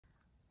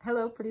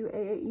Hello, Purdue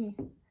AAE.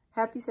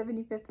 Happy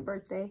 75th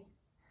birthday.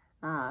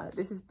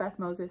 This is Beth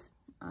Moses.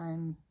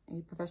 I'm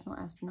a professional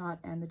astronaut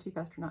and the chief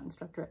astronaut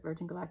instructor at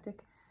Virgin Galactic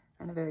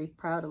and a very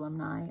proud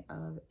alumni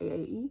of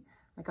AAE.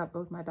 I got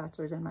both my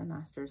bachelor's and my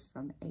master's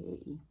from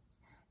AAE.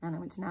 And I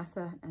went to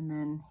NASA and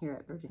then here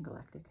at Virgin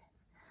Galactic.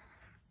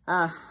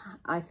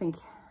 I think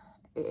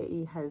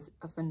AAE has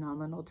a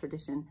phenomenal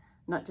tradition,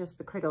 not just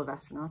the cradle of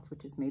astronauts,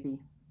 which is maybe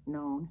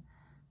known,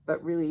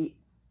 but really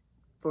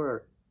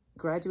for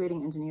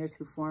graduating engineers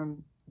who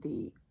form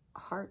the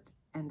heart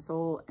and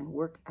soul and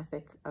work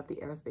ethic of the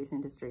aerospace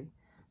industry.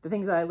 The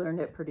things I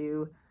learned at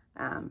Purdue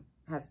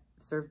have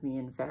served me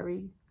in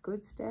very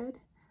good stead,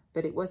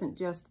 but it wasn't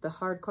just the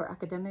hardcore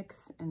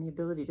academics and the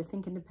ability to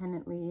think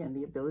independently and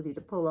the ability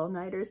to pull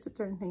all-nighters to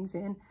turn things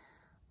in,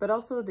 but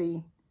also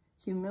the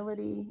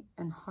humility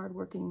and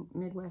hardworking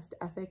Midwest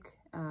ethic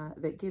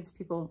that gives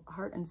people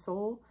heart and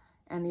soul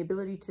and the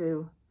ability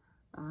to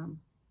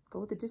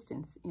go the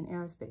distance in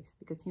aerospace,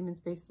 because human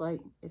spaceflight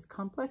is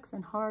complex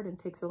and hard and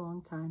takes a long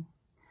time.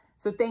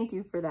 So thank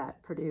you for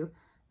that, Purdue.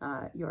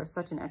 You are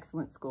such an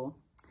excellent school.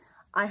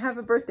 I have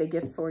a birthday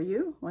gift for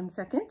you. One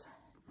second.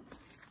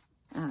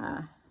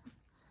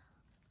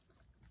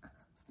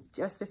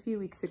 Just a few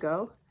weeks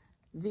ago,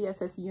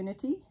 VSS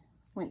Unity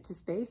went to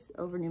space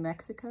over New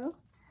Mexico,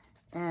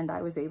 and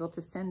I was able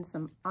to send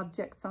some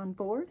objects on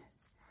board.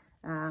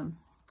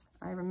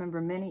 I remember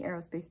many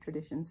aerospace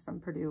traditions from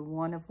Purdue,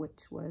 one of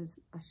which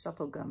was a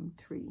shuttle gum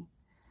tree.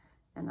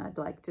 And I'd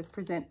like to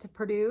present to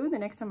Purdue, the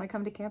next time I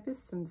come to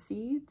campus, some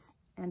seeds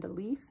and a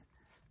leaf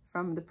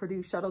from the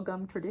Purdue shuttle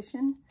gum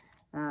tradition,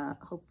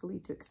 hopefully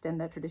to extend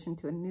that tradition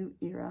to a new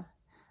era.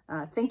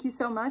 Thank you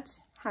so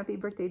much. Happy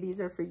birthday. These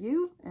are for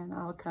you, and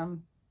I'll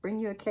come bring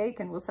you a cake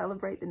and we'll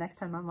celebrate the next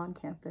time I'm on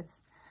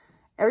campus.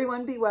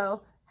 Everyone be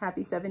well.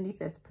 Happy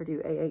 75th,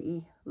 Purdue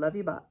AAE. Love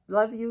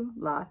you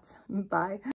lots. Bye.